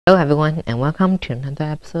Hello everyone and welcome to another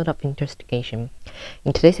episode of Investigation.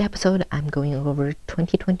 In today's episode, I'm going over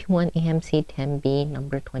 2021 AMC 10B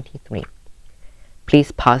number 23.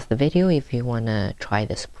 Please pause the video if you want to try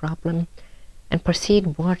this problem and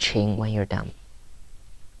proceed watching when you're done.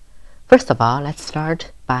 First of all, let's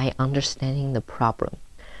start by understanding the problem.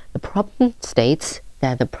 The problem states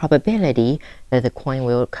that the probability that the coin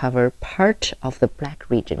will cover part of the black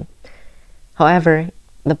region. However,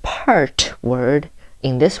 the part word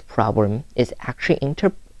in this problem is actually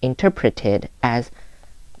interpreted as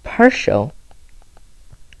partial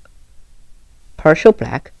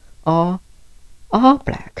black or all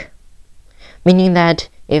black, meaning that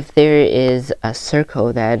if there is a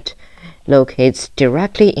circle that locates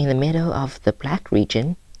directly in the middle of the black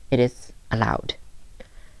region, it is allowed.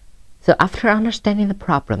 So after understanding the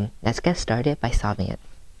problem, let's get started by solving it.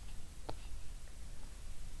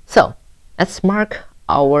 So let's mark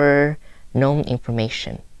our known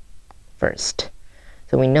information first.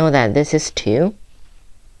 So we know that this is 2,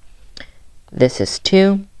 this is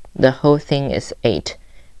 2, the whole thing is 8,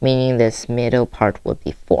 meaning this middle part would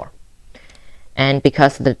be 4. And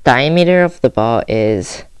because the diameter of the ball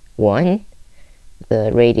is 1,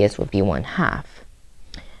 the radius would be 1/2.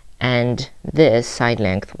 And this side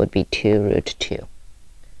length would be 2√2.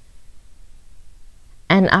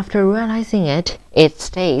 And after realizing it, it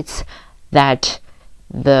states that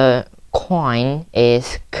the coin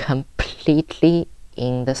is completely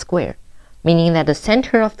in the square, meaning that the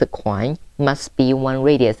center of the coin must be 1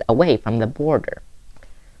 radius away from the border.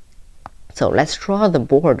 So let's draw the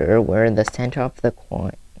border where the center of the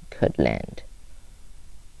coin could land.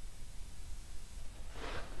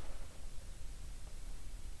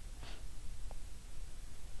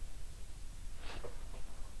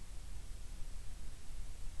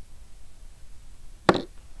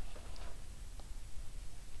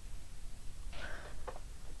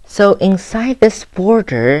 So inside this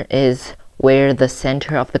border is where the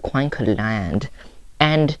center of the coin could land.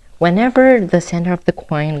 And whenever the center of the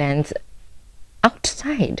coin lands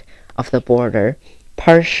outside of the border,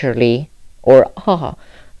 partially or all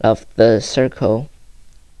of the circle,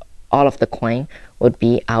 all of the coin would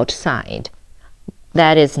be outside.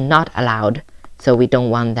 That is not allowed, so we don't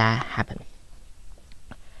want that happen.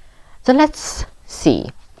 So let's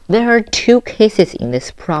see. There are 2 cases in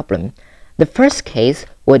this problem. The first case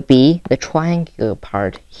would be the triangular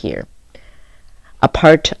part here. A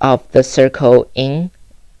part of the circle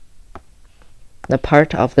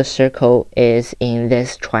is in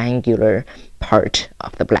this triangular part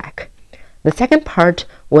of the black. The second part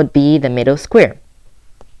would be the middle square.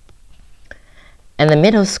 And the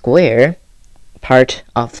middle square part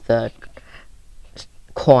of the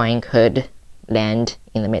coin could land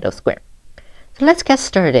in the middle square. So let's get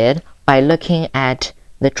started by looking at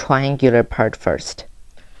the triangular part first.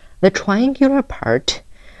 The triangular part,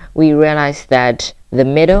 we realize that the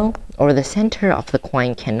middle or the center of the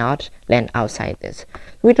coin cannot land outside this.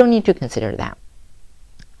 We don't need to consider that.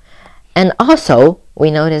 And also,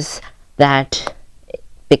 we notice that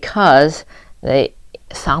because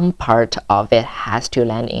some part of it has to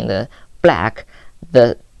land in the black,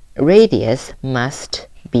 the radius must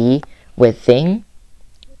be within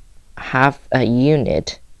half a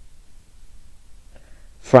unit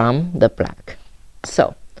from the black.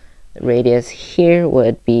 So the radius here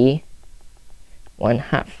would be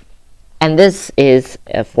 1/2. And this is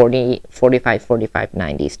a 40, 45, 45,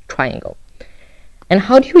 90 triangle. And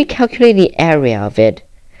how do we calculate the area of it?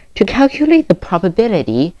 To calculate the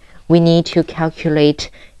probability, we need to calculate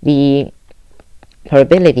the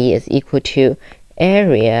probability is equal to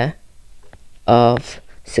area of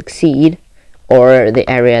succeed, or the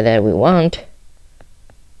area that we want,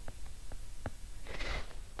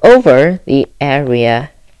 over the area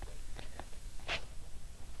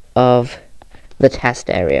of the test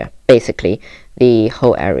area, basically the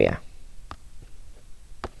whole area.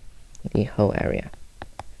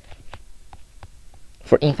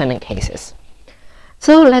 For infinite cases.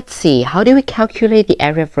 So let's see, how do we calculate the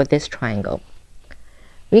area for this triangle?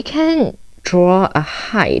 We can draw a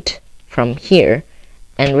height from here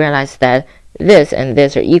and realize that this and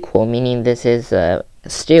this are equal, meaning this is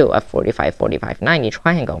still a 45, 45, 90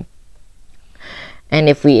 triangle. And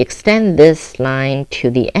if we extend this line to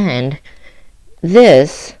the end,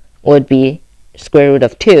 this would be square root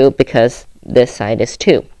of 2 because this side is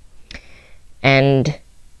 2. And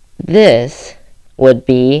this would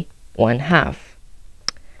be 1/2.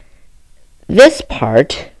 This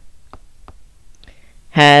part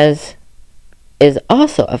is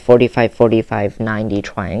also a 45, 45, 90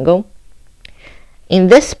 triangle. In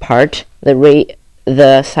this part,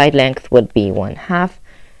 the side length would be 1/2,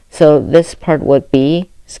 so this part would be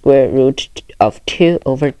square root of 2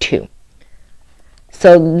 over 2.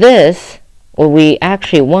 So this, what we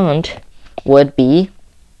actually want, would be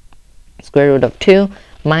square root of 2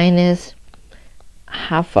 minus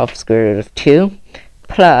half of square root of 2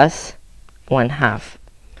 plus 1/2.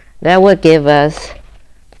 That would give us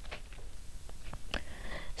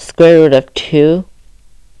square root of 2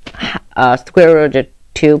 square root of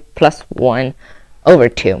 2 plus 1 over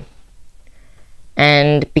 2.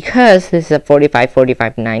 And because this is a 45,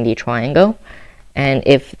 45, 90 triangle, and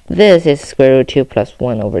if this is square root 2 plus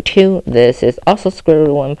 1 over 2, this is also square root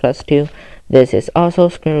of 1 plus 2, this is also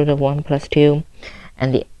square root of 1 plus 2,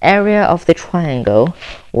 and the area of the triangle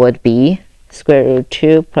would be square root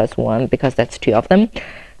 2 plus 1, because that's 2 of them,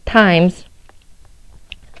 times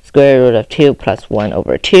square root of 2 plus 1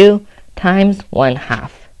 over 2 times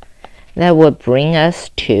 1/2. That would bring us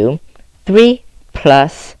to 3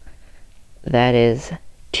 plus, that is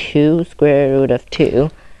 2 square root of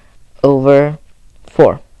 2 over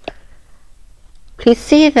 4. Please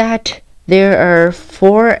see that there are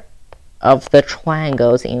 4 of the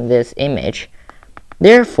triangles in this image.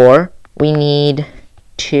 Therefore, we need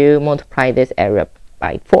to multiply this area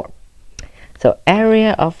by 4. So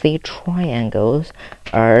area of the triangles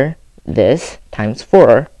are this times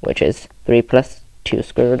 4, which is 3 plus 2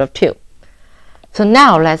 square root of 2. So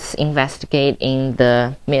now let's investigate in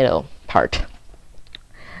the middle part.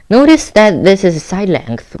 Notice that this is side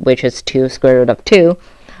length, which is 2 square root of 2.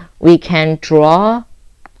 We can draw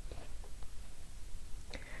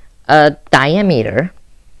a diameter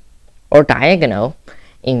or diagonal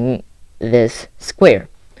in this square.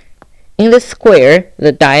 In this square,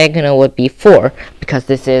 the diagonal would be 4, because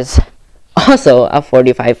this is also a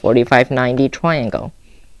 45, 45, 90 triangle.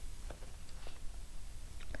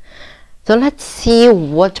 So let's see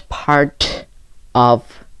what part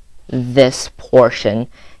of this portion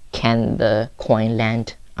can the coin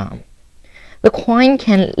land on. The coin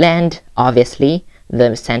can land, obviously,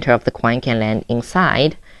 the center of the coin can land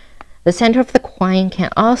inside. The center of the coin can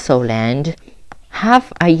also land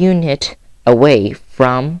half a unit away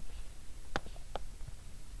from,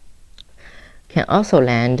 can also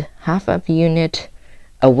land half of a unit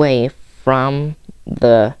away from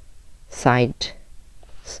the side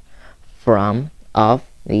of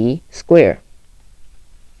the square.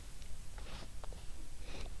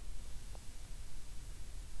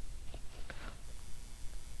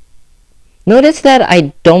 Notice that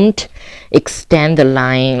I don't extend the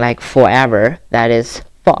line like forever. That is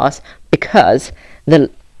false, because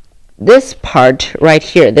this part right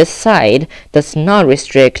here, this side, does not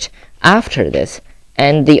restrict after this,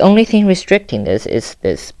 and the only thing restricting this is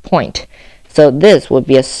this point. So this would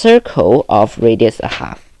be a circle of radius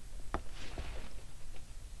 1/2.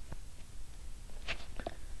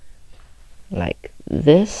 Like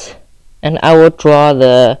this, and I will draw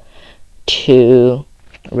the 2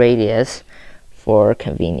 radius for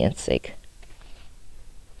convenience sake.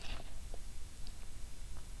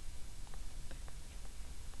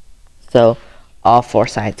 So all 4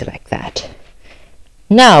 sides like that.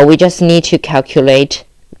 Now we just need to calculate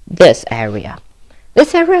this area.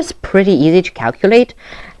 This area is pretty easy to calculate.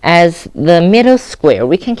 As the middle square,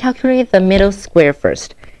 we can calculate the middle square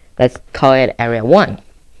first. Let's call it area 1.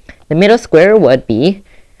 The middle square would be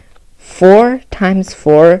 4 times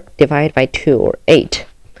 4 divided by 2, or 8.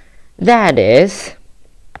 That is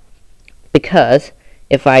because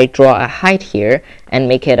if I draw a height here and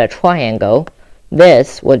make it a triangle,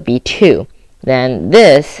 this would be 2. Then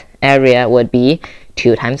this area would be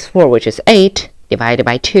 2 times 4, which is 8, divided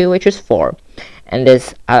by 2, which is 4. And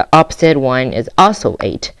this opposite one is also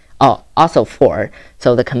 8, also 4.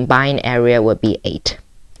 So the combined area would be 8.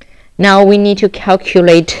 Now we need to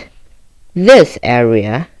calculate this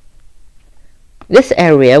area. This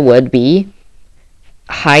area would be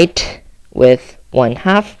height with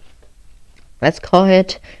 1/2. Let's call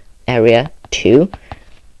it area 2,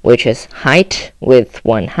 which is height with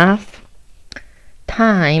 1/2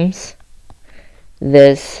 times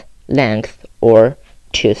this length, or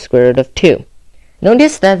 2 square root of 2.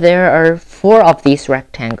 Notice that there are 4 of these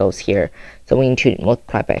rectangles here, so we need to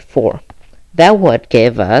multiply by 4. That would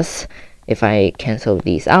give us, if I cancel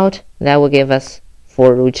these out, that will give us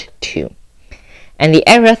 4 root 2. And the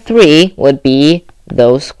area 3 would be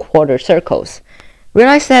those quarter circles.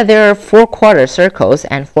 Realize that there are 4 quarter circles,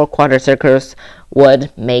 and 4 quarter circles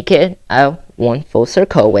would make it a 1 full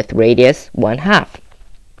circle with radius 1/2.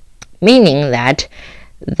 Meaning that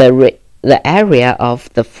the area of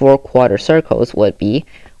the 4 quarter circles would be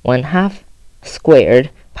 1/2 squared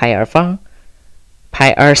pi r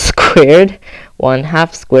squared,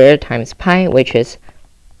 1/2 squared times pi, which is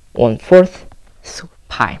 1/4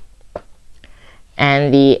 pi.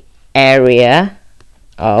 and the area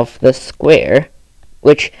of the square,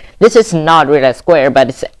 which this is not really a square, but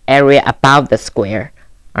it's area above the square,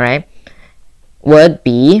 all right, would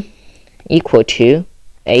be equal to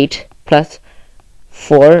 8 plus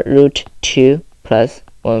 4 root 2 plus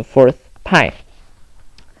 1/4 pi.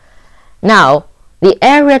 Now, the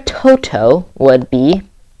area total would be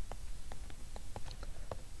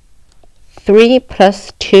 3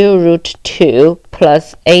 plus 2 root 2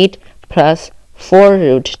 plus 8 plus 4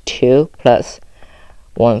 root 2 plus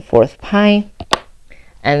 1/4 pi,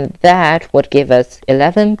 and that would give us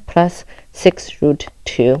 11 plus 6 root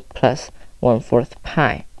 2 plus 1/4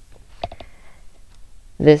 pi.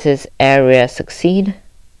 This is area succeed.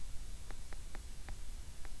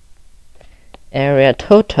 Area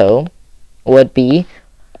total would be,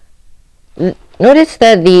 notice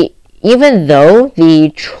that even though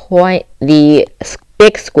the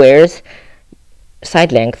big square's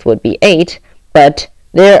side length would be 8, but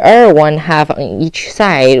there are 1/2 on each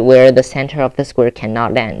side where the center of the square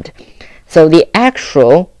cannot land. So the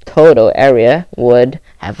actual total area would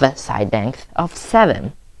have a side length of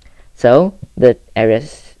 7. So the area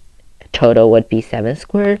total would be 7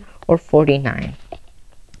 squared, or 49.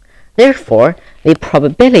 Therefore, the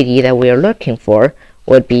probability that we are looking for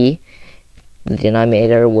would be, the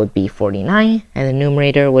denominator would be 49, and the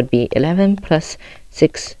numerator would be 11 plus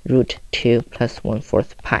 6 root 2 plus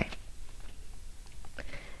 1/4 pi.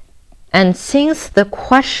 And since the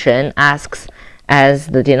question asks as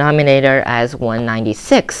the denominator as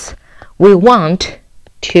 196, we want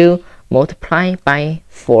to multiply by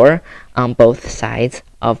 4 on both sides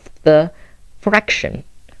of the fraction.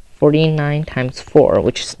 49 times 4,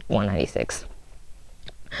 which is 196,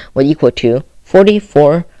 would equal to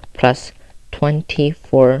 44 plus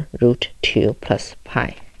 24 root 2 plus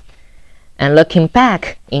pi. And looking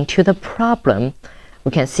back into the problem,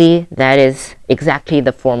 we can see that is exactly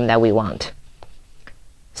the form that we want.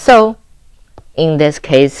 So in this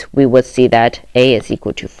case, we would see that A is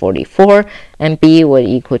equal to 44 and B would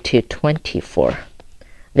equal to 24.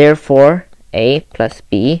 Therefore, A plus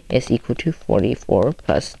B is equal to 44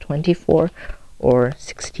 plus 24, or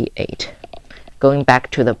 68. Going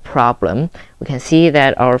back to the problem, we can see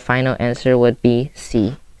that our final answer would be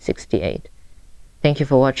C, 68. Thank you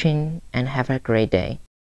for watching and have a great day.